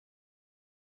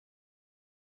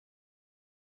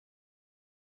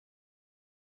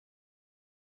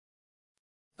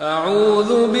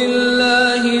أعوذ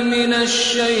بالله من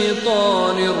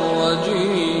الشيطان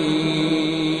الرجيم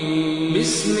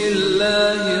بسم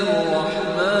الله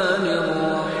الرحمن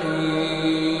الرحيم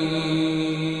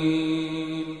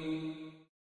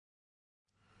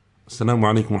السلام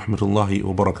عليكم ورحمة الله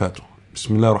وبركاته.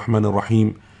 بسم الله الرحمن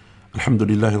الرحيم. الحمد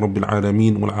لله رب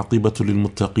العالمين والعاقبة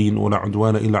للمتقين ولا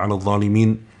عدوان إلا على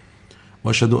الظالمين،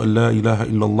 وأشهد أن لا إله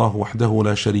إلا الله وحده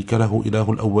لا شريك له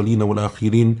إله الأولين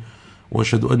والآخرين،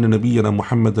 وأشهد أن نبينا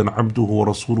محمدا عبده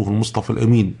ورسوله المصطفى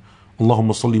الأمين.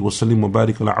 اللهم صل وسلم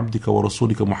وبارك على عبدك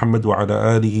ورسولك محمد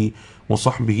وعلى آله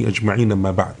وصحبه أجمعين.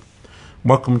 ما بعد.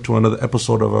 Welcome to another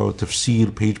episode of our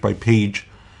tafsir page by page,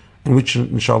 in which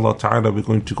inshallah ta'ala we're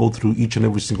going to go through each and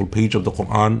every single page of the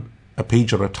Qur'an, a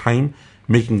page at a time,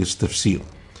 making its tafsir.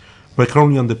 We're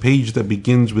currently on the page that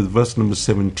begins with verse number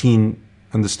 17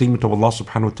 and the statement of Allah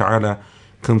subhanahu wa ta'ala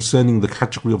concerning the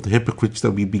category of the hypocrites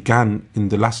that we began in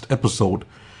the last episode,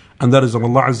 and that is that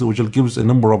Allah Azza wa Jal gives a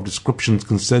number of descriptions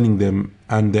concerning them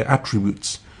and their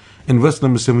attributes. In verse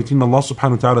number 17, Allah subhanahu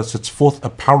wa ta'ala sets forth a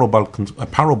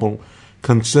parable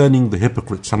concerning the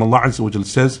hypocrites, and Allah Azza wa Jal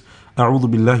says, أعوذ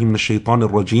بالله من الشيطان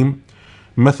الرجيم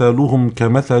مثلهم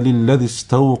كمثل الذي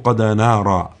استوقد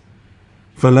نارا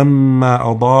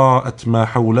فلما أضاءت ما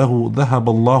حوله ذهب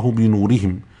الله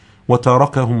بنورهم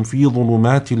وَتَرَكَهُمْ فِي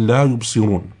ظُلُمَاتٍ لَا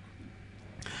يُبْصِرُونَ.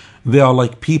 They are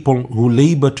like people who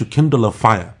labor to kindle a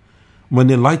fire. When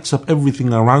it lights up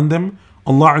everything around them,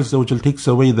 Allah Azza wa Jal takes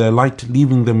away their light,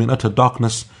 leaving them in utter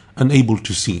darkness, unable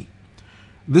to see.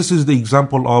 This is the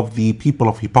example of the people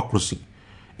of hypocrisy.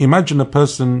 Imagine a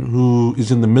person who is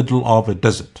in the middle of a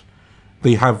desert.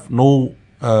 They have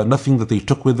nothing that they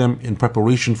took with them in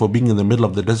preparation for being in the middle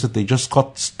of the desert. They just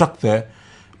got stuck there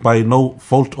by no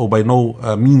fault or by no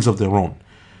means of their own.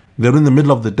 They're in the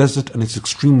middle of the desert and it's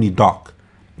extremely dark.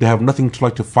 They have nothing to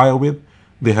light a fire with.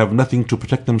 They have nothing to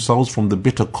protect themselves from the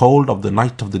bitter cold of the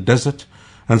night of the desert,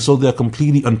 and so they are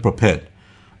completely unprepared.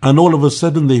 And all of a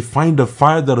sudden they find a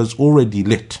fire that is already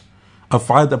lit, a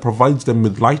fire that provides them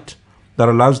with light, that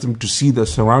allows them to see their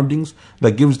surroundings,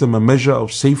 that gives them a measure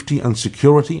of safety and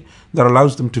security, that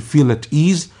allows them to feel at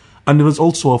ease, and it is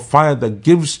also a fire that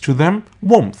gives to them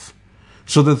warmth,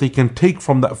 so that they can take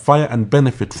from that fire and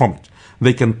benefit from it.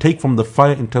 They can take from the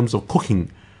fire in terms of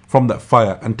cooking from that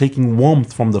fire and taking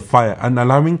warmth from the fire and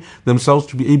allowing themselves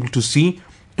to be able to see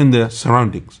in their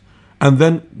surroundings. And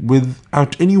then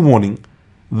without any warning,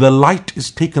 the light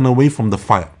is taken away from the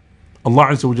fire. Allah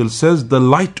Azza wa Jal says the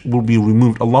light will be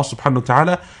removed. Allah subhanahu wa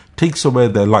ta'ala takes away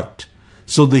their light.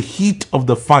 So the heat of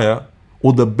the fire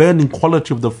or the burning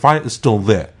quality of the fire is still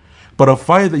there. But a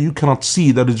fire that you cannot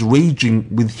see, that is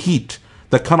raging with heat,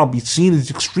 that cannot be seen, is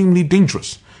extremely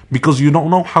dangerous, because you don't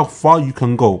know how far you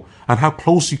can go and how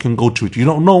close you can go to it. You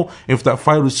don't know if that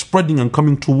fire is spreading and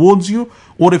coming towards you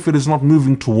or if it is not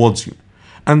moving towards you.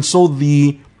 And so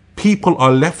the people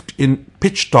are left in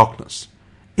pitch darkness,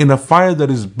 in a fire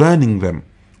that is burning them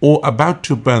or about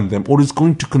to burn them or is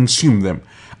going to consume them.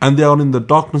 And they are in the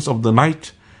darkness of the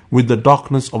night, with the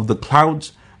darkness of the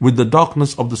clouds, with the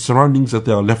darkness of the surroundings that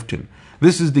they are left in.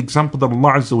 This is the example that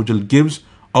Allah Azza wa Jal gives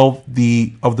of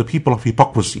the people of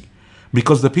hypocrisy,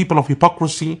 because the people of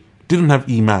hypocrisy didn't have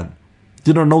iman,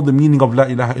 didn't know the meaning of la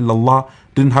ilaha illallah,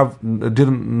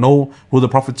 didn't know who the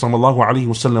Prophet sallallahu alaihi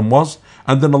wasallam was,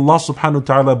 and then Allah subhanahu wa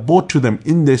ta'ala brought to them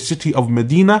in their city of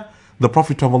Medina the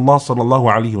Prophet of Allah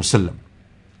sallallahu alaihi wasallam,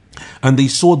 and they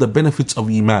saw the benefits of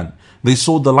iman. They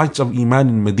saw the lights of iman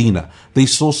in Medina. They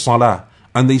saw salah,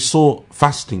 and they saw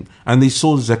fasting, and they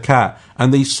saw zakah,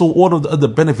 and they saw all of the other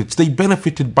benefits. They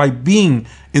benefited by being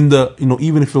in the,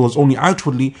 even if it was only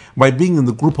outwardly, by being in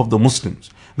the group of the Muslims.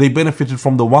 They benefited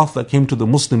from the wealth that came to the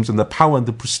Muslims and the power and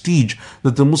the prestige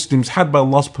that the Muslims had by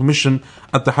Allah's permission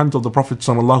at the hands of the Prophet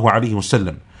sallallahu alaihi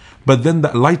wasallam. But then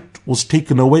that light was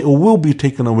taken away, or will be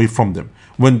taken away from them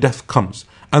when death comes,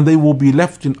 and they will be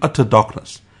left in utter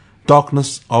darkness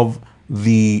of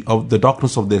the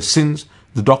darkness of their sins,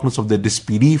 the darkness of their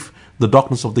disbelief, the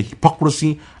darkness of the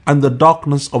hypocrisy, and the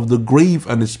darkness of the grave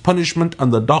and its punishment,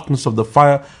 and the darkness of the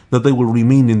fire that they will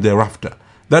remain in thereafter.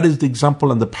 That is the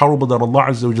example and the parable that Allah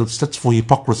Azza wa Jal sets for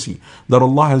hypocrisy, that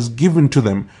Allah has given to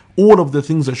them all of the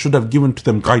things that should have given to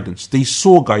them guidance. They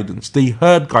saw guidance, they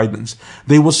heard guidance,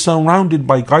 they were surrounded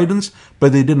by guidance,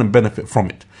 but they didn't benefit from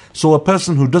it. So a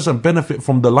person who doesn't benefit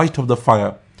from the light of the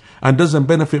fire, and doesn't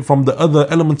benefit from the other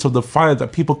elements of the fire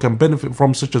that people can benefit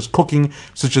from, such as cooking,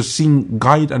 such as seeing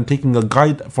guide and taking a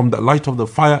guide from the light of the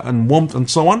fire and warmth and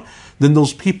so on, then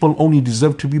those people only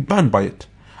deserve to be burned by it.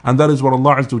 And that is what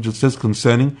Allah Azza wa Jal says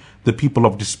concerning the people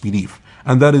of disbelief.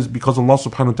 And that is because Allah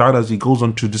subhanahu wa ta'ala, as He goes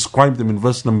on to describe them in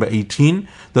verse number 18,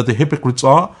 that the hypocrites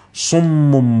are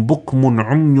صُمٌّ بُكْمٌ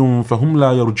عُمْيٌ فَهُمْ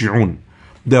لَا يَرْجِعُونَ.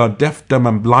 They are deaf, dumb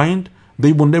and blind.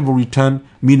 They will never return,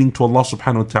 meaning to Allah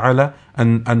subhanahu wa ta'ala,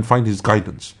 and find His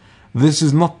guidance. This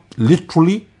is not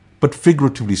literally, but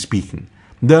figuratively speaking.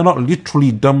 They are not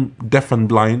literally dumb, deaf and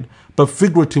blind, but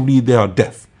figuratively they are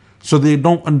deaf. So they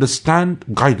don't understand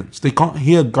guidance. They can't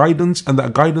hear guidance, and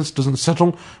that guidance doesn't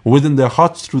settle within their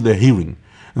hearts through their hearing.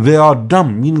 They are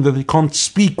dumb, meaning that they can't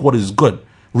speak what is good.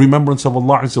 Remembrance of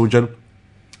Allah Azza wa Jal,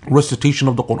 recitation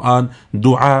of the Qur'an,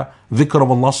 dua, dhikr of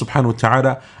Allah subhanahu wa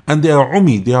ta'ala, and they are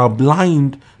umi, they are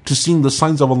blind to seeing the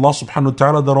signs of Allah subhanahu wa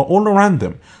ta'ala that are all around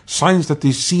them. Signs that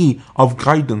they see of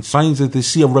guidance, signs that they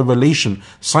see of revelation,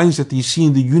 signs that they see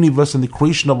in the universe and the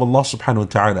creation of Allah subhanahu wa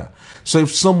ta'ala. So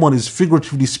if someone is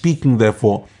figuratively speaking,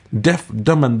 therefore, deaf,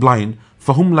 dumb and blind,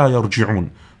 فَهُمْ لَا يَرْجِعُونَ,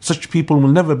 such people will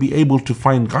never be able to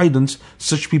find guidance.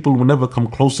 Such people will never come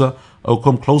closer or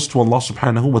come close to Allah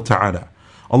subhanahu wa ta'ala.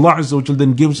 Allah Azza wa Jal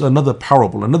then gives another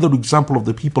parable, another example of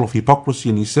the people of hypocrisy,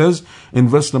 and He says in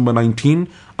verse number 19,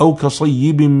 أَوْ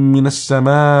كَصَيِّبٍ مِّنَ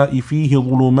السَّمَاءِ فِيهِ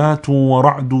ظُلُمَاتٌ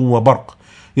وَرَعْدٌ وَبَرْقٌ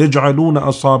يَجْعَلُونَ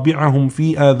أَصَابِعَهُم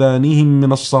فِي آذَانِهِم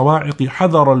مِّنَ الصَّوَاعِقِ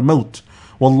حَذَرَ الْمَوْتِ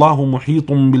وَاللَّهُ مُحِيطٌ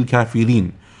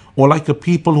بِالْكَافِرِينَ. Or like a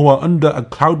people who are under a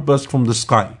cloudburst from the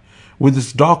sky, with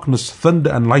its darkness, thunder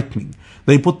and lightning.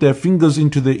 They put their fingers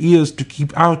into their ears to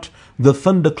keep out the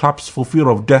thunderclaps for fear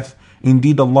of death.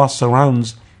 Indeed, Allah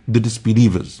surrounds the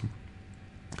disbelievers.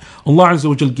 Allah Azza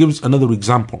wa Jal gives another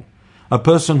example. A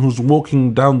person who's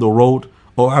walking down the road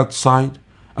or outside,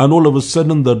 and all of a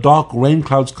sudden the dark rain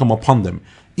clouds come upon them.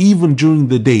 Even during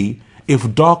the day,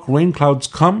 if dark rain clouds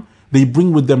come, they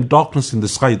bring with them darkness in the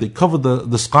sky. They cover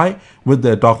the sky with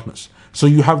their darkness. So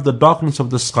you have the darkness of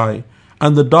the sky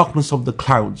and the darkness of the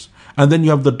clouds, and then you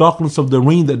have the darkness of the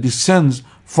rain that descends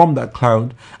from that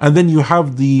cloud, and then you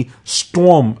have the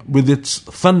storm with its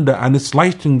thunder and its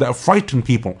lightning that frighten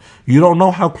people. You don't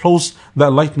know how close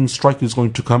that lightning strike is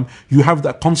going to come. You have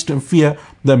that constant fear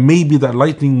that maybe that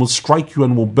lightning will strike you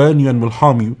and will burn you and will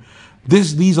harm you.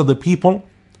 These are the people,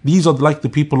 these are like the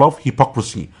people of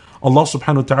hypocrisy. Allah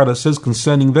subhanahu wa ta'ala says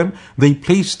concerning them, they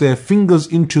place their fingers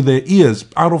into their ears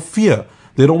out of fear.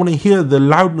 They don't want to hear the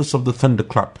loudness of the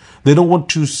thunderclap. They don't want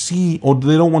to see, or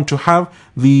they don't want to have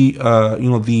the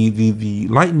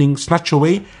lightning snatch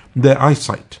away their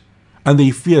eyesight. And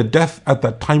they fear death at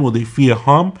that time, or they fear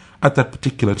harm at that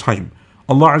particular time.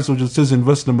 Allah Azza wa Jalla says in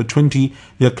verse number 20,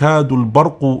 يَكَادُ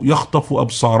الْبَرْقُ يَخْطَفُ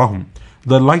أَبْصَارَهُم.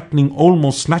 The lightning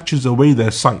almost snatches away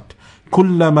their sight.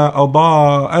 كُلَّمَا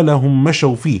أَضَاءَ لَهُم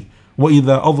مَشَوْا فِيهِ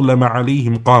وَإِذَا أَظْلَمَ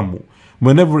عَلَيْهِمْ قَامُوا.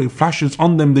 Whenever it flashes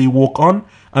on them, they walk on,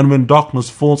 and when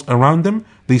darkness falls around them,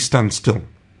 they stand still.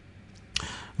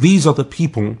 These are the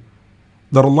people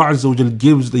that Allah Azza wa Jal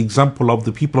gives the example of,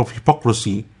 the people of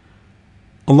hypocrisy.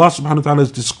 Allah subhanahu wa ta'ala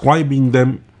is describing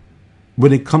them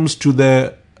when it comes to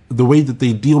the way that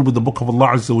they deal with the book of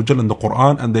Allah Azza wa Jal in the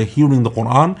Qur'an, and they're hearing the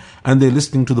Qur'an, and they're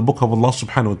listening to the book of Allah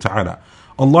subhanahu wa ta'ala.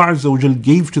 Allah Azza wa Jal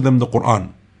gave to them the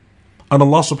Qur'an, and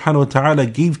Allah subhanahu wa ta'ala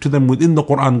gave to them within the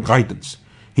Qur'an guidance.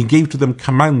 He gave to them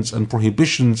commands and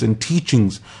prohibitions and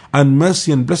teachings and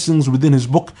mercy and blessings within His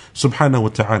book subhanahu wa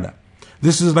ta'ala.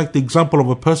 This is like the example of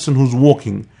a person who's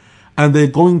walking, and they're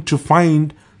going to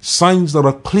find signs that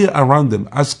are clear around them,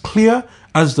 as clear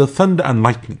as the thunder and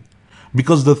lightning.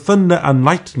 Because the thunder and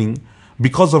lightning,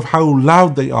 because of how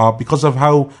loud they are, because of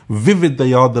how vivid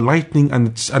they are, the lightning and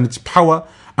its power,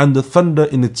 and the thunder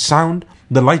in its sound,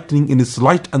 the lightning in its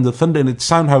light and the thunder in its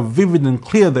sound, how vivid and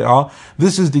clear they are.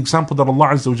 This is the example that Allah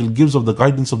Azza wa Jal gives of the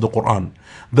guidance of the Qur'an.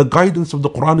 The guidance of the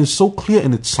Qur'an is so clear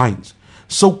in its signs,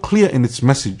 so clear in its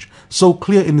message, so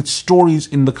clear in its stories,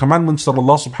 in the commandments that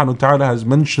Allah subhanahu wa ta'ala has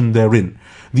mentioned therein.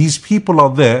 These people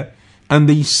are there, and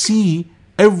they see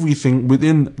everything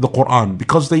within the Qur'an,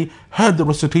 because they heard the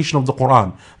recitation of the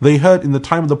Qur'an. They heard in the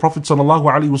time of the Prophet sallallahu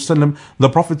alaihi wasallam, the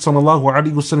Prophet sallallahu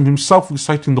alaihi wasallam himself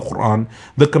reciting the Qur'an,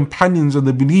 the companions and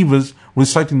the believers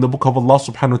reciting the book of Allah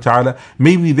subhanahu wa ta'ala.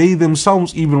 Maybe they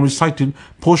themselves even recited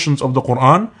portions of the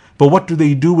Qur'an. But what do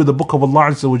they do with the book of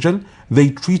Allah Azza wa Jal? They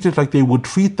treat it like they would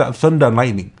treat that thunder and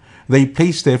lightning. They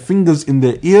place their fingers in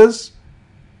their ears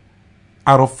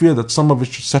out of fear that some of it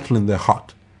should settle in their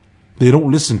heart. They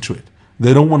don't listen to it.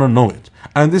 They don't want to know it.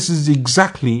 And this is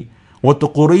exactly what the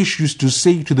Quraysh used to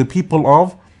say to the people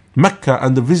of Mecca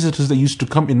and the visitors that used to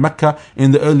come in Mecca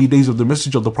in the early days of the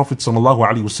message of the Prophet sallallahu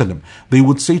alaihi wasallam. They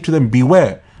would say to them,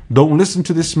 beware, don't listen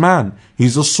to this man.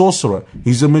 He's a sorcerer,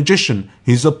 he's a magician,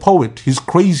 he's a poet, he's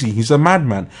crazy, he's a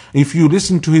madman. If you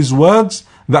listen to his words,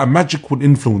 that magic would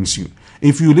influence you.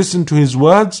 if you listen to his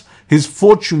words, his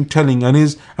fortune telling and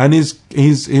his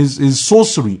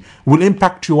sorcery will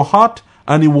impact your heart,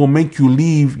 and it will make you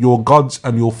leave your gods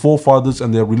and your forefathers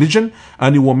and their religion,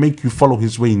 and it will make you follow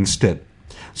his way instead.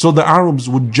 So the Arabs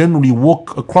would generally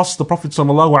walk across the Prophet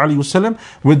ﷺ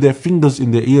with their fingers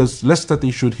in their ears, lest that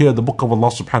they should hear the book of Allah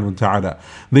subhanahu wa ta'ala.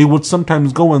 They would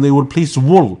sometimes go and they would place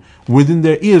wool within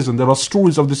their ears, and there are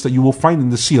stories of this that you will find in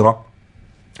the seerah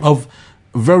of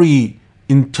very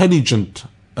intelligent,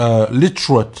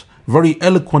 literate, very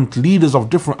eloquent leaders of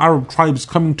different Arab tribes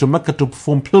coming to Mecca to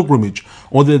perform pilgrimage,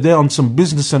 or they're there on some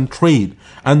business and trade,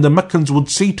 and the Meccans would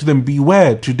say to them,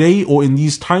 beware, today or in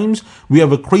these times we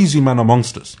have a crazy man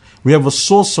amongst us, we have a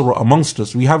sorcerer amongst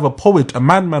us, we have a poet, a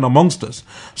madman amongst us.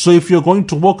 So if you're going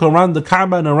to walk around the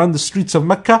Kaaba and around the streets of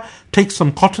Mecca, take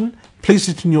some cotton, place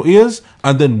it in your ears,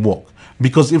 and then walk.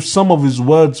 Because if some of his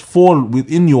words fall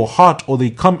within your heart, or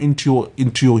they come into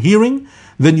your hearing,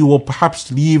 then you will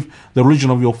perhaps leave the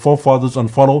religion of your forefathers and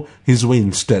follow his way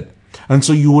instead. And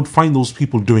so you would find those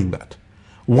people doing that.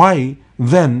 Why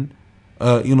then,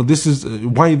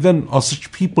 why then are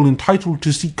such people entitled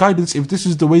to seek guidance if this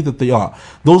is the way that they are?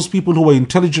 Those people who are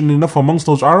intelligent enough amongst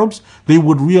those Arabs, they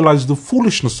would realize the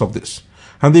foolishness of this.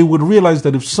 And they would realize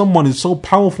that if someone is so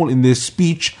powerful in their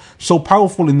speech, so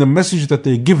powerful in the message that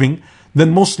they're giving,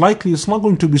 then most likely it's not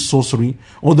going to be sorcery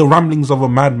or the ramblings of a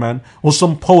madman or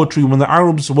some poetry, when the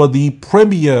Arabs were the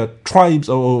premier tribes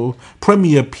or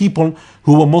premier people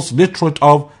who were most literate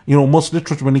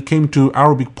when it came to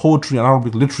Arabic poetry and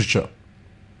Arabic literature.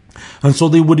 And so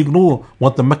they would ignore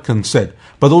what the Meccans said.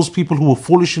 But those people who were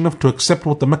foolish enough to accept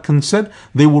what the Meccans said,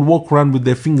 they would walk around with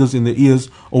their fingers in their ears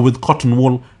or with cotton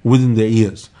wool within their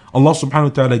ears. Allah subhanahu wa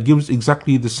ta'ala gives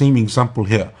exactly the same example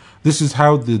here. This is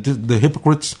how the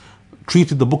hypocrites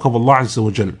treated the book of Allah Azza wa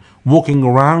Jal, walking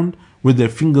around with their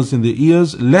fingers in their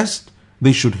ears lest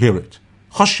they should hear it.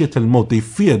 Khashyat al-maut, they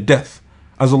fear death.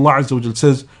 As Allah Azza wa Jal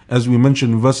says, as we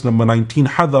mentioned in verse number 19,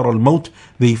 Hadar al-maut,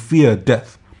 they fear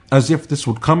death, as if this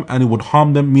would come and it would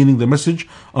harm them, meaning the message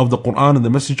of the Qur'an and the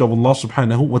message of Allah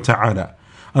subhanahu wa ta'ala.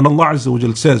 And Allah Azza wa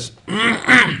Jal says,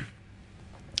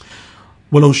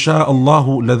 وَلَوْ شَاءَ اللَّهُ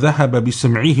لَذَهَبَ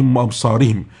بِسَمْعِهِمْ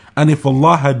وَأَبْصَارِهِمْ. And if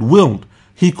Allah had willed,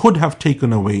 He could have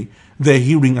taken away their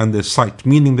hearing and their sight,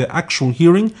 meaning their actual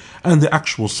hearing and their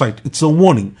actual sight. It's a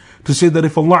warning to say that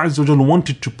if Allah Azza wa Jalla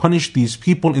wanted to punish these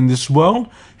people in this world,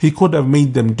 He could have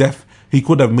made them deaf, He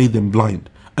could have made them blind.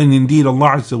 And indeed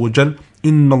Allah Azza wa Jalla,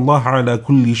 Inna Allah ala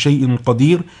kulli shay'in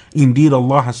qadir, indeed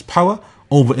Allah has power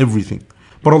over everything.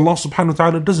 But Allah subhanahu wa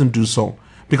ta'ala doesn't do so,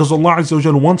 because Allah Azza wa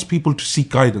Jalla wants people to seek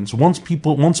guidance, wants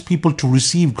people to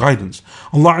receive guidance.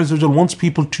 Allah Azza wa Jalla wants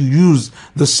people to use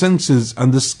the senses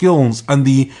and the skills and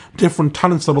the different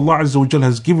talents that Allah Azza wa Jalla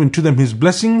has given to them, His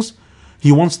blessings.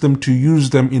 He wants them to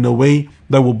use them in a way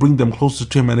that will bring them closer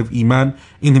to Him and have iman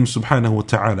in Him subhanahu wa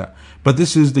ta'ala. But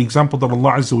this is the example that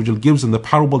Allah Azza wa Jalla gives in the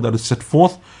parable that is set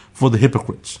forth for the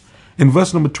hypocrites. In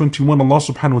verse number 21, Allah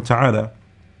subhanahu wa ta'ala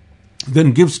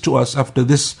then gives to us, after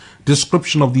this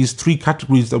description of these three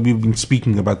categories that we've been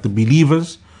speaking about, the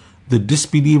believers, the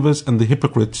disbelievers, and the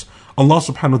hypocrites, Allah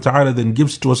subhanahu wa ta'ala then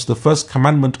gives to us the first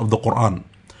commandment of the Qur'an,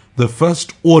 the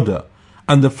first order.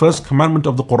 And the first commandment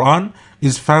of the Qur'an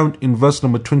is found in verse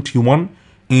number 21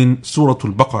 in Surah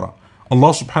Al-Baqarah.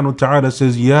 Allah subhanahu wa ta'ala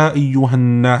says, Ya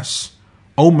ayyuhan nas,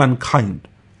 O mankind,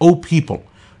 O people,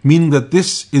 meaning that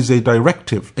this is a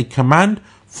directive, a command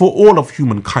for all of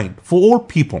humankind, for all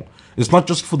people. It's not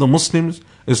just for the Muslims,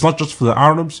 it's not just for the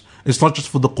Arabs, it's not just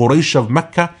for the Quraysh of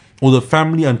Mecca or the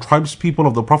family and tribes people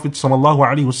of the Prophet sallallahu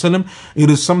alaihi wasallam. It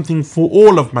is something for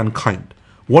all of mankind.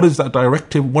 What is that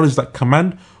directive? What is that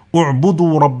command?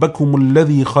 اعبدوا ربكم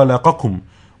الذي خلقكم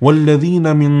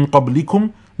والذين من قبلكم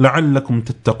لعلكم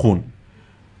تتقون.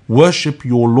 Worship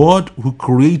your Lord who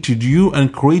created you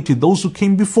and created those who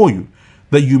came before you,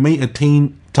 that you may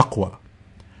attain taqwa.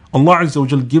 Allah Azza wa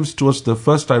Jal gives to us the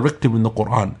first directive in the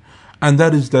Qur'an, and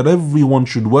that is that everyone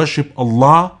should worship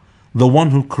Allah, the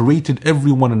one who created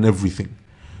everyone and everything.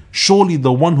 Surely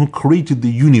the one who created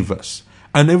the universe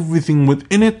and everything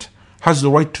within it has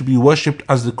the right to be worshipped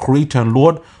as the creator and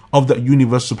Lord of that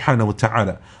universe subhanahu wa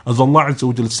ta'ala. As Allah Azza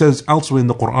wa Jal says elsewhere in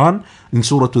the Qur'an, in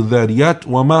Surah Al-Dhariyat,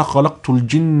 وَمَا خَلَقْتُ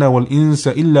الْجِنَّ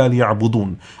وَالْإِنسَ إِلَّا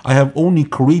لِيَعْبُدُونَ. I have only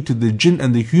created the jinn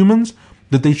and the humans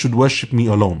that they should worship me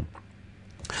alone.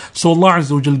 So Allah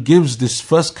Azza wa Jal gives this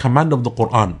first command of the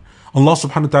Qur'an. Allah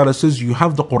subhanahu wa ta'ala says, you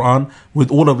have the Qur'an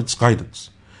with all of its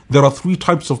guidance. There are three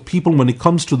types of people when it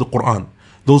comes to the Qur'an.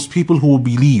 Those people who will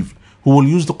believe, who will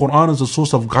use the Qur'an as a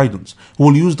source of guidance, who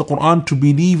will use the Qur'an to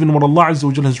believe in what Allah Azza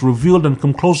wa Jal has revealed and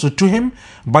come closer to Him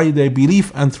by their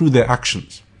belief and through their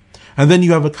actions. And then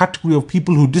you have a category of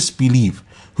people who disbelieve,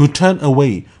 who turn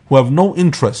away, who have no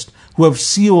interest, who have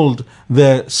sealed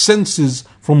their senses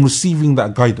from receiving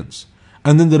that guidance.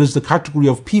 And then there is the category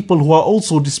of people who are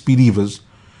also disbelievers,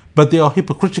 but they are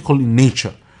hypocritical in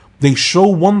nature. They show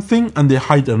one thing and they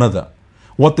hide another.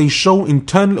 What they show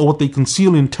internally, or what they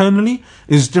conceal internally,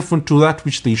 is different to that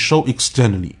which they show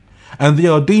externally. And they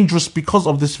are dangerous because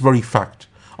of this very fact.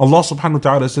 Allah subhanahu wa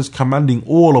ta'ala says, commanding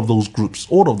all of those groups,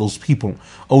 all of those people,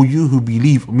 O you who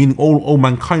believe, meaning all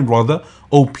mankind rather,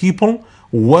 O people,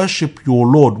 worship your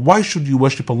Lord. Why should you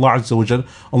worship Allah Azza wa Jal?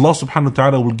 Allah subhanahu wa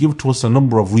ta'ala will give to us a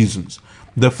number of reasons.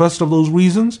 The first of those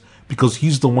reasons, because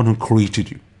He's the one who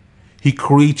created you. He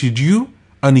created you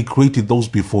and He created those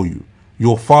before you.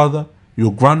 Your father,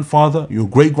 your grandfather, your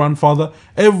great-grandfather,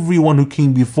 everyone who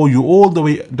came before you, all the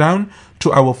way down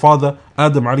to our father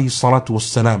Adam alayhi salatu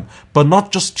wassalam. But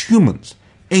not just humans,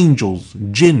 angels,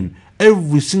 jinn,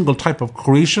 every single type of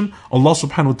creation, Allah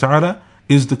subhanahu wa ta'ala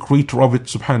is the creator of it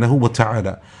subhanahu wa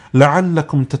ta'ala.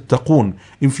 لَعَلَّكُمْ تَتَّقُونَ.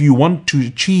 If you want to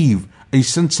achieve a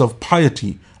sense of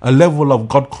piety, a level of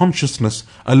God consciousness,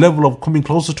 a level of coming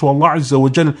closer to Allah Azza wa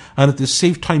Jal, and at the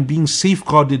same time being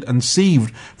safeguarded and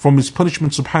saved from His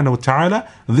punishment subhanahu wa ta'ala,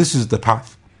 this is the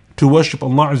path, to worship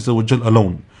Allah Azza wa Jal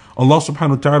alone. Allah subhanahu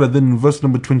wa ta'ala then in verse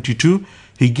number 22,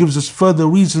 He gives us further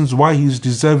reasons why He is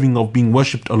deserving of being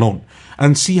worshipped alone.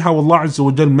 And see how Allah Azza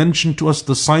wa Jal mentioned to us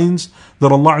the signs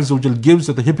that Allah Azza wa Jal gives,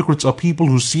 that the hypocrites are people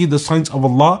who see the signs of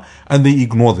Allah and they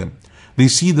ignore them. They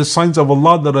see the signs of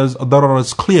Allah that are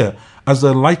as clear as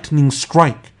a lightning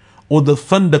strike or the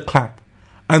thunderclap,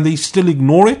 and they still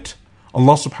ignore it.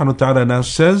 Allah subhanahu wa ta'ala now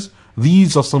says,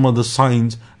 these are some of the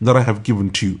signs that I have given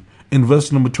to you. In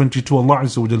verse number 22, Allah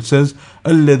Azza wa Jal says,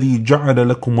 الَّذِي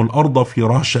جَعَلَ لَكُمُ الْأَرْضَ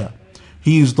فِرَاشًا.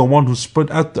 He is the one who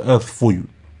spread out the earth for you.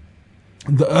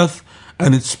 The earth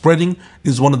and its spreading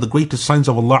is one of the greatest signs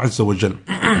of Allah Azza wa Jal.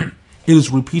 It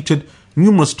is repeated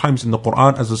numerous times in the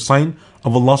Qur'an as a sign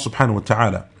of Allah subhanahu wa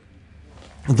ta'ala.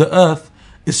 The earth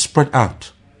is spread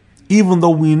out. Even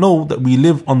though we know that we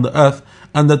live on the earth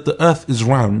and that the earth is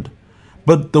round,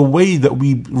 but the way that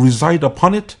we reside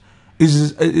upon it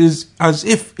is as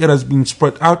if it has been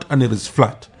spread out and it is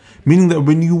flat. Meaning that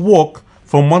when you walk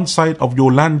from one side of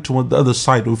your land to the other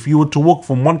side, or if you were to walk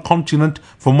from one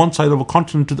side of a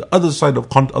continent to the other side of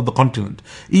the continent,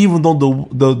 even though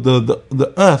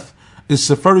the earth is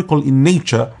spherical in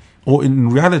nature, or in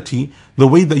reality, the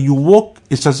way that you walk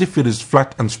is as if it is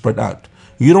flat and spread out.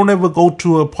 You don't ever go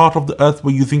to a part of the earth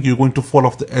where you think you're going to fall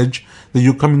off the edge, that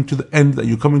you're coming to the end, that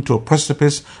you're coming to a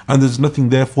precipice and there's nothing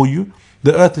there for you.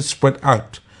 The earth is spread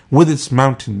out with its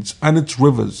mountains and its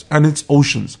rivers and its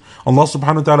oceans. Allah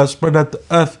subhanahu wa ta'ala spread out the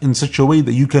earth in such a way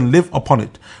that you can live upon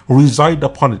it, reside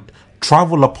upon it,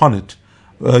 travel upon it,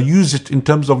 use it in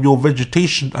terms of your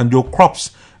vegetation and your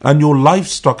crops and your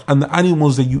livestock and the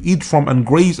animals that you eat from and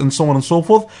graze and so on and so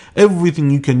forth.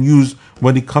 Everything you can use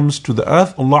when it comes to the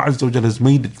earth, Allah Azza wa Jalla has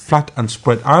made it flat and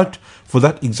spread out for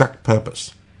that exact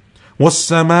purpose.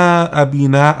 وَالسَّمَاءَ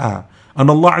بِنَاءً. And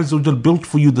Allah Azza wa Jalla built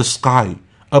for you the sky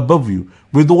above you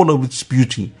with all of its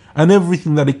beauty and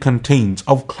everything that it contains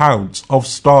of clouds, of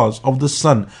stars, of the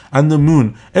sun and the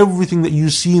moon, everything that you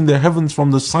see in the heavens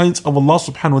from the signs of Allah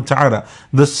subhanahu wa ta'ala.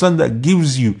 The sun that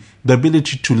gives you the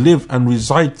ability to live and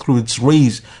reside through its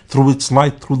rays, through its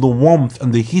light, through the warmth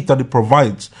and the heat that it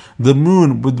provides. The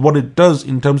moon with what it does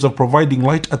in terms of providing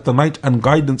light at the night and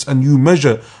guidance, and you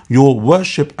measure your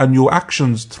worship and your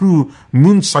actions through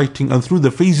moon sighting and through the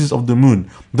phases of the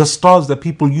moon. The stars that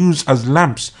people use as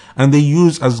lamps and they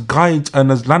use as guides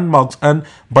and as landmarks, and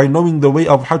by knowing the way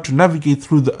of how to navigate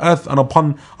through the earth and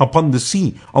upon the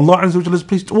sea. Allah Azza wa Jalla has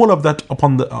placed all of that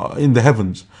upon in the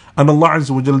heavens. And Allah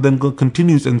Azza wa Jalla then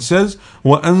continues and says,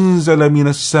 وَأَنزَلَ مِنَ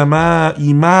السَّمَاءِ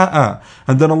مَاءً.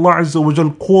 And then Allah Azza wa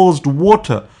Jalla caused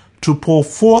water to pour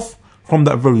forth from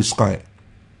that very sky.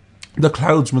 The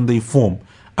clouds when they form,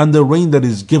 and the rain that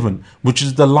is given, which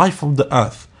is the life of the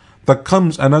earth that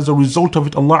comes, and as a result of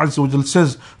it, Allah Azza wa Jalla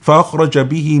says, فَأَخْرَجَ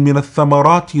بِهِ مِنَ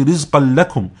الثَّمَرَاتِ رِزْقًا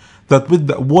لَكُمْ. That with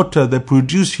that water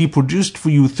He produced for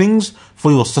you things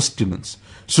for your sustenance.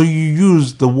 So you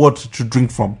use the water to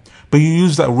drink from, but you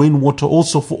use that rainwater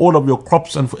also for all of your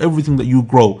crops and for everything that you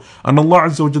grow. And Allah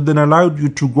Azza wa Jalla then allowed you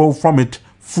to grow from it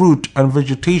fruit and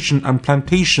vegetation and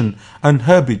plantation and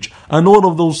herbage and all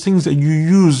of those things that you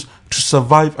use to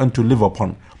survive and to live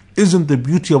upon. Isn't the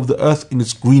beauty of the earth in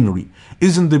its greenery?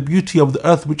 Isn't the beauty of the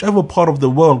earth, whichever part of the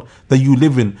world that you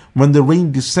live in, when the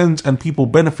rain descends and people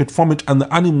benefit from it and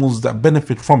the animals that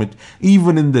benefit from it?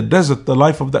 Even in the desert, the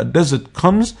life of that desert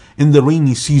comes in the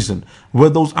rainy season, where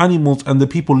those animals and the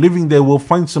people living there will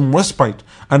find some respite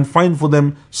and find for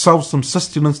themselves some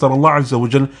sustenance that Allah Azza wa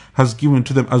Jal has given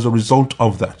to them as a result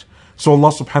of that. So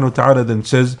Allah subhanahu wa ta'ala then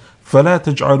says, فَلَا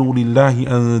تَجْعَلُوا لِلَّهِ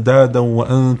أَنْدَادًا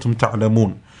وَأَنْتُمْ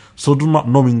تَعْلَمُونَ. So do not,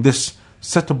 knowing this,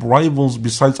 set up rivals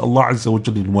besides Allah Azza wa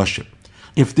Jalla in worship.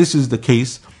 If this is the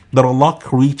case, that Allah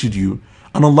created you,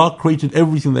 and Allah created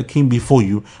everything that came before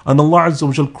you, and Allah Azza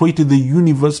wa Jalla created the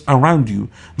universe around you,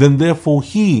 then therefore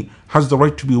He has the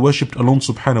right to be worshipped alone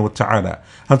subhanahu wa ta'ala.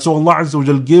 And so Allah Azza wa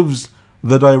Jalla gives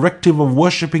the directive of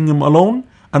worshipping Him alone,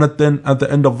 and at the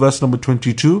end of verse number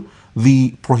 22,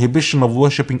 the prohibition of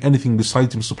worshipping anything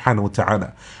besides Him subhanahu wa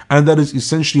ta'ala. And that is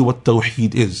essentially what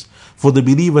Tawheed is. For the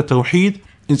believer, Tawheed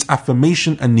is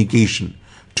affirmation and negation.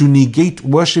 To negate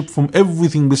worship from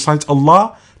everything besides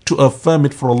Allah, to affirm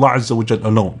it for Allah Azza wa Jalla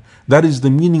alone. That is the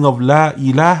meaning of La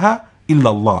ilaha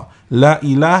illallah. La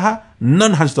ilaha,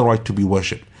 none has the right to be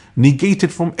worshipped. Negate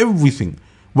it from everything.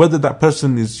 Whether that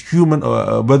person is human,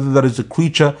 or whether that is a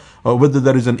creature, or whether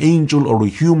that is an angel, or a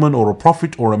human, or a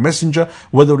prophet, or a messenger,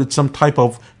 whether it's some type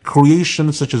of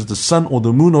creation such as the sun or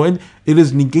the moon, it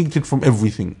is negated from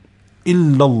everything.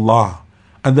 Illallah.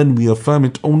 And then we affirm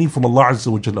it only from Allah Azza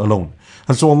wa Jalla alone.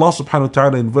 And so Allah subhanahu wa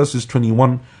ta'ala in verses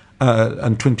 21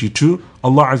 and 22,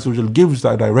 Allah Azza wa Jalla gives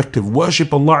that directive: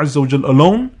 worship Allah Azza wa Jalla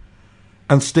alone,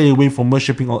 and stay away from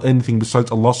worshipping anything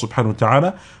besides Allah subhanahu wa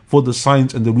ta'ala, for the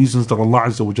signs and the reasons that Allah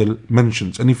Azza wa Jalla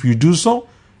mentions. And if you do so,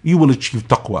 you will achieve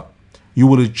taqwa. You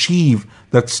will achieve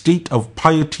that state of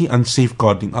piety and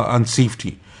safeguarding and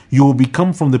safety. You will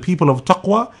become from the people of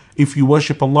taqwa if you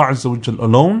worship Allah Azza wa Jalla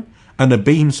alone and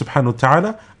obey Him subhanahu wa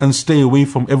ta'ala and stay away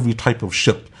from every type of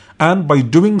shirk. And by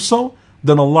doing so,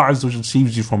 then Allah Azza wa Jalla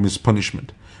saves you from His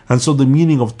punishment. And so the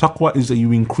meaning of taqwa is that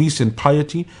you increase in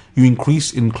piety, you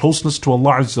increase in closeness to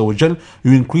Allah Azza wa Jal,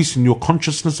 you increase in your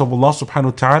consciousness of Allah subhanahu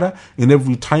wa ta'ala in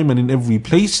every time and in every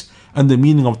place. And the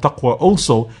meaning of taqwa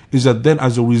also is that then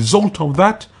as a result of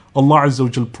that, Allah Azza wa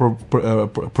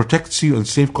Jal protects you and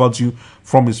safeguards you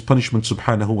from His punishment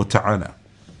subhanahu wa ta'ala.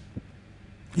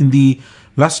 In the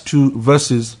last two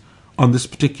verses on this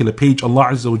particular page,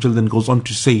 Allah Azza wa Jal then goes on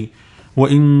to say,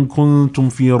 وَإِن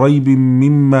كُنتُمْ فِي رَيْبٍ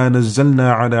مِّمَّا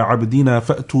نَزَّلْنَا عَلَى عَبْدِنَا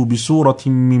فَأْتُوا بِسُورَةٍ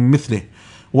مِّن مِّثْلِهِ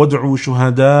وَادْعُوا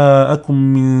شُهَدَاءَكُم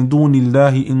مِّن دُونِ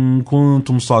اللَّهِ إِن كُنتُمْ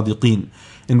صَادِقِينَ.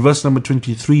 In verse number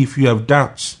 23, if you have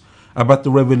doubts about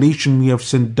the revelation we have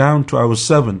sent down to our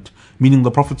servant, meaning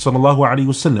the Prophet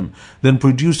ﷺ, then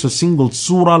produce a single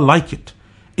surah like it.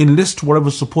 Enlist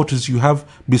whatever supporters you have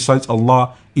besides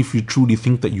Allah if you truly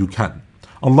think that you can.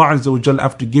 Allah Azza wa Jalla,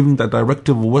 after giving that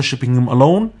directive of worshipping Him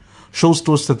alone, shows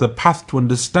to us that the path to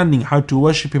understanding how to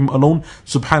worship Him alone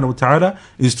subhanahu wa ta'ala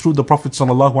is through the Prophet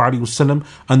sallallahu alaihi wasallam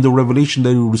and the revelation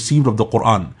that he received of the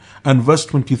Qur'an. And verse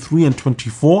 23 and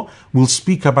 24 will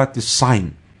speak about this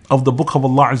sign of the book of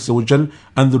Allah Azza wa Jal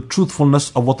and the truthfulness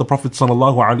of what the Prophet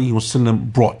sallallahu alaihi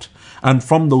wasallam brought. And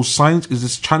from those signs is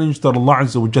this challenge that Allah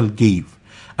Azza wa Jal gave.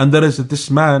 And that is that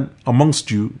this man amongst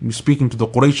you, speaking to the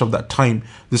Quraysh of that time,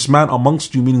 this man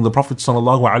amongst you, meaning the Prophet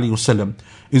ﷺ,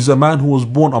 is a man who was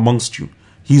born amongst you.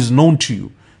 He is known to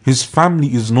you. His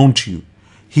family is known to you.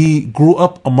 He grew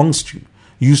up amongst you.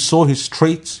 You saw his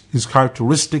traits, his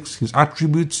characteristics, his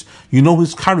attributes. You know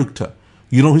his character.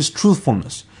 You know his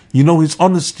truthfulness. You know his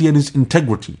honesty and his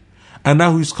integrity. And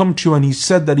now he's come to you and he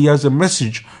said that he has a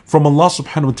message from Allah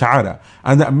subhanahu wa ta'ala.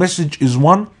 And that message is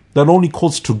one that only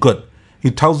calls to good. He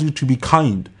tells you to be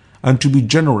kind and to be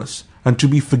generous and to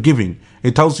be forgiving.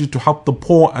 It tells you to help the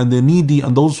poor and the needy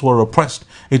and those who are oppressed.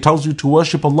 It tells you to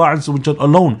worship Allah Azza wa Jal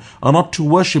alone and not to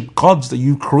worship gods that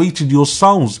you created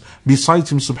yourselves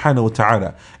besides Him subhanahu wa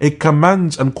ta'ala. It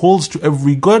commands and calls to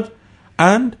every good,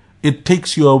 and it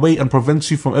takes you away and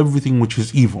prevents you from everything which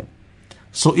is evil.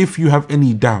 So if you have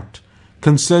any doubt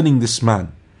concerning this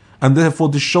man, and therefore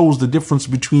this shows the difference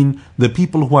between the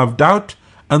people who have doubt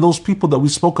and those people that we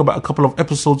spoke about a couple of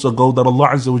episodes ago that Allah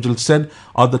Azza wa Jal said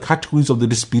are the categories of the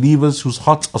disbelievers whose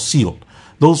hearts are sealed.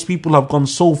 Those people have gone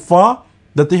so far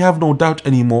that they have no doubt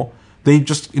anymore. They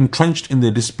just entrenched in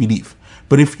their disbelief.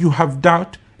 But if you have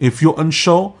doubt, if you're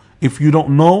unsure, if you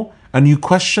don't know, and you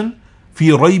question,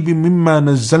 فِي رَيْبٍ مِمَّا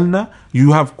نَزَّلْنَا,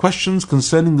 you have questions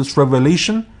concerning this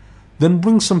revelation, then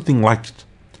bring something like it.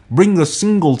 Bring a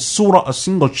single surah, a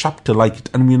single chapter like it.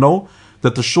 And we know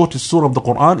that the shortest surah of the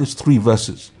Qur'an is 3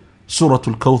 verses. Surah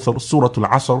Al-Kawthar, Surah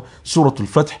Al-Asr, Surah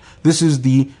Al-Fath. This is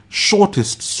the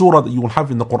shortest surah that you will have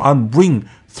in the Qur'an. Bring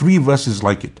 3 verses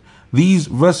like it. These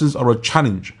verses are a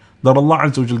challenge that Allah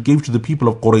Azza wa Jal gave to the people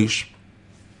of Quraysh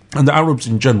and the Arabs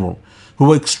in general, who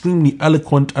were extremely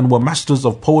eloquent and were masters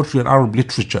of poetry and Arab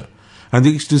literature. And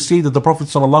they used to say that the Prophet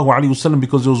ﷺ,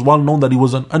 because it was well known that he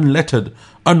was an unlettered,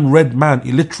 unread man,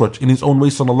 illiterate in his own way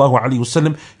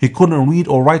ﷺ, he couldn't read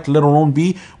or write, let alone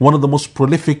be one of the most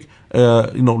prolific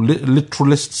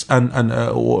literalists and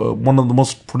one of the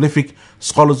most prolific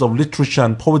scholars of literature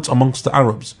and poets amongst the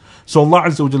Arabs. So Allah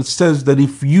Azza wa Jal says that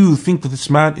if you think that this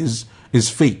man is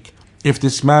fake, if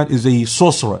this man is a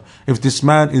sorcerer, if this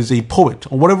man is a poet,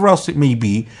 or whatever else it may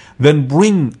be, then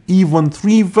bring even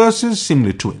 3 verses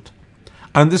similar to it.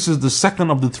 And this is the second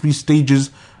of the 3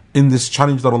 stages in this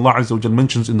challenge that Allah Azza wa Jal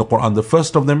mentions in the Qur'an. The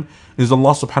first of them is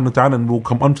Allah subhanahu wa ta'ala, and we'll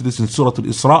come onto this in Surah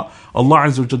Al-Isra. Allah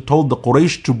Azza wa Jal told the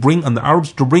Quraysh to bring, and the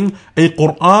Arabs to bring, a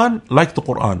Qur'an like the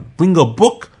Qur'an. Bring a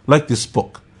book like this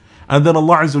book. And then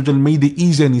Allah Azza wa Jal made it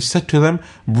easy, and He said to them,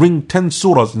 bring 10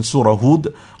 surahs in Surah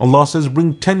Hud. Allah says,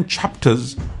 bring 10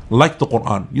 chapters like the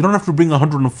Qur'an. You don't have to bring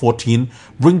 114.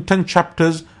 Bring 10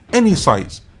 chapters, any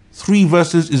size. 3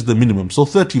 verses is the minimum, so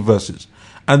 30 verses.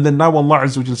 And then now Allah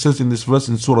Azza wa Jal says in this verse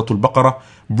in Surah Al-Baqarah,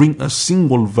 bring a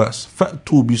single verse.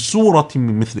 فَأْتُوا بِسُورَةٍ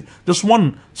مِّن مِثْلِهِ. Just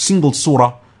one single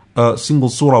surah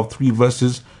of 3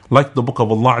 verses, like the book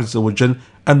of Allah Azza wa Jal,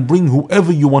 and bring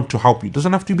whoever you want to help you. It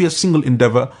doesn't have to be a single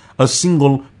endeavor, a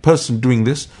single person doing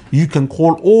this. You can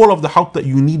call all of the help that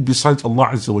you need besides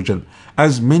Allah Azza wa Jal.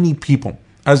 As many people,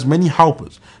 as many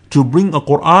helpers, to bring a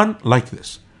Qur'an like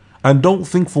this. And don't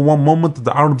think for one moment that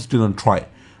the Arabs didn't try.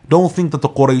 Don't think that the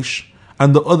Quraysh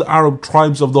and the other Arab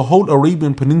tribes of the whole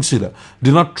Arabian Peninsula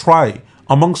did not try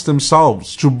amongst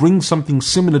themselves to bring something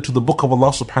similar to the book of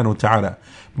Allah subhanahu wa ta'ala,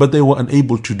 but they were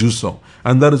unable to do so.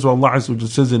 And that is what Allah Azza wa Jalla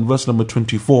says in verse number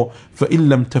 24, فَإِن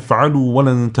لَمْ تَفْعَلُوا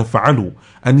وَلَن تَفْعَلُوا.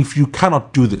 And if you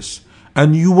cannot do this,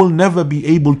 and you will never be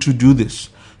able to do this,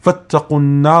 فَاتَّقُوا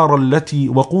النَّارَ الَّتِي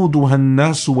وَقُودُهَا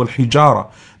النَّاسُ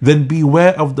وَالْحِجَارَةِ. Then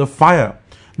beware of the fire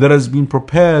that has been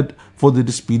prepared for the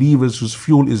disbelievers, whose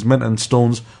fuel is men and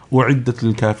stones. وَعِدَّةِ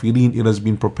لِلْكَافِرِينَ. It has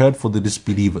been prepared for the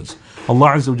disbelievers.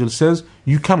 Allah Azza wa Jal says,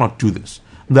 you cannot do this.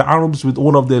 The Arabs, with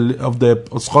all of their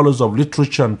scholars of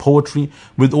literature and poetry,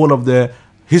 with all of their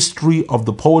history of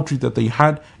the poetry that they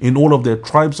had in all of their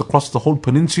tribes across the whole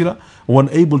peninsula, were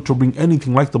unable to bring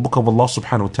anything like the book of Allah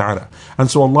subhanahu wa ta'ala. And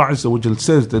so Allah Azza wa Jal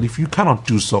says that if you cannot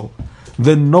do so,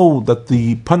 then know that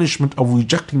the punishment of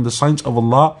rejecting the signs of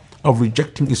Allah, of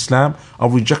rejecting Islam,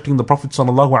 of rejecting the Prophet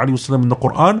ﷺ in the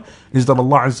Qur'an, is that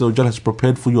Allah Azza wa Jal has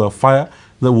prepared for you a fire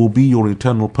that will be your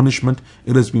eternal punishment.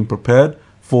 It has been prepared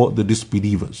for the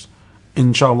disbelievers.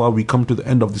 Inshallah, we come to the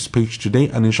end of this page today,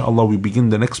 and inshallah we begin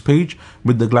the next page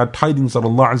with the glad tidings that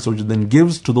Allah Azza wa Jal then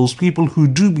gives to those people who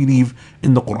do believe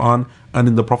in the Qur'an and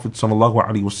in the Prophet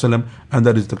ﷺ, and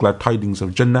that is the glad tidings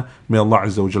of Jannah. May Allah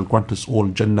Azza wa Jal grant us all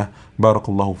Jannah.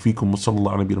 Barakallahu feekum wa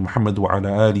sallallahu ala nabiyyina Muhammad wa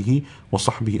ala alihi wa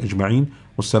sahbihi ajma'in.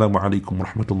 Wassalamu alaikum wa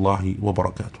rahmatullahi wa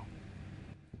barakatuh.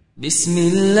 بسم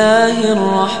الله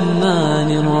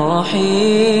الرحمن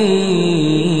الرحيم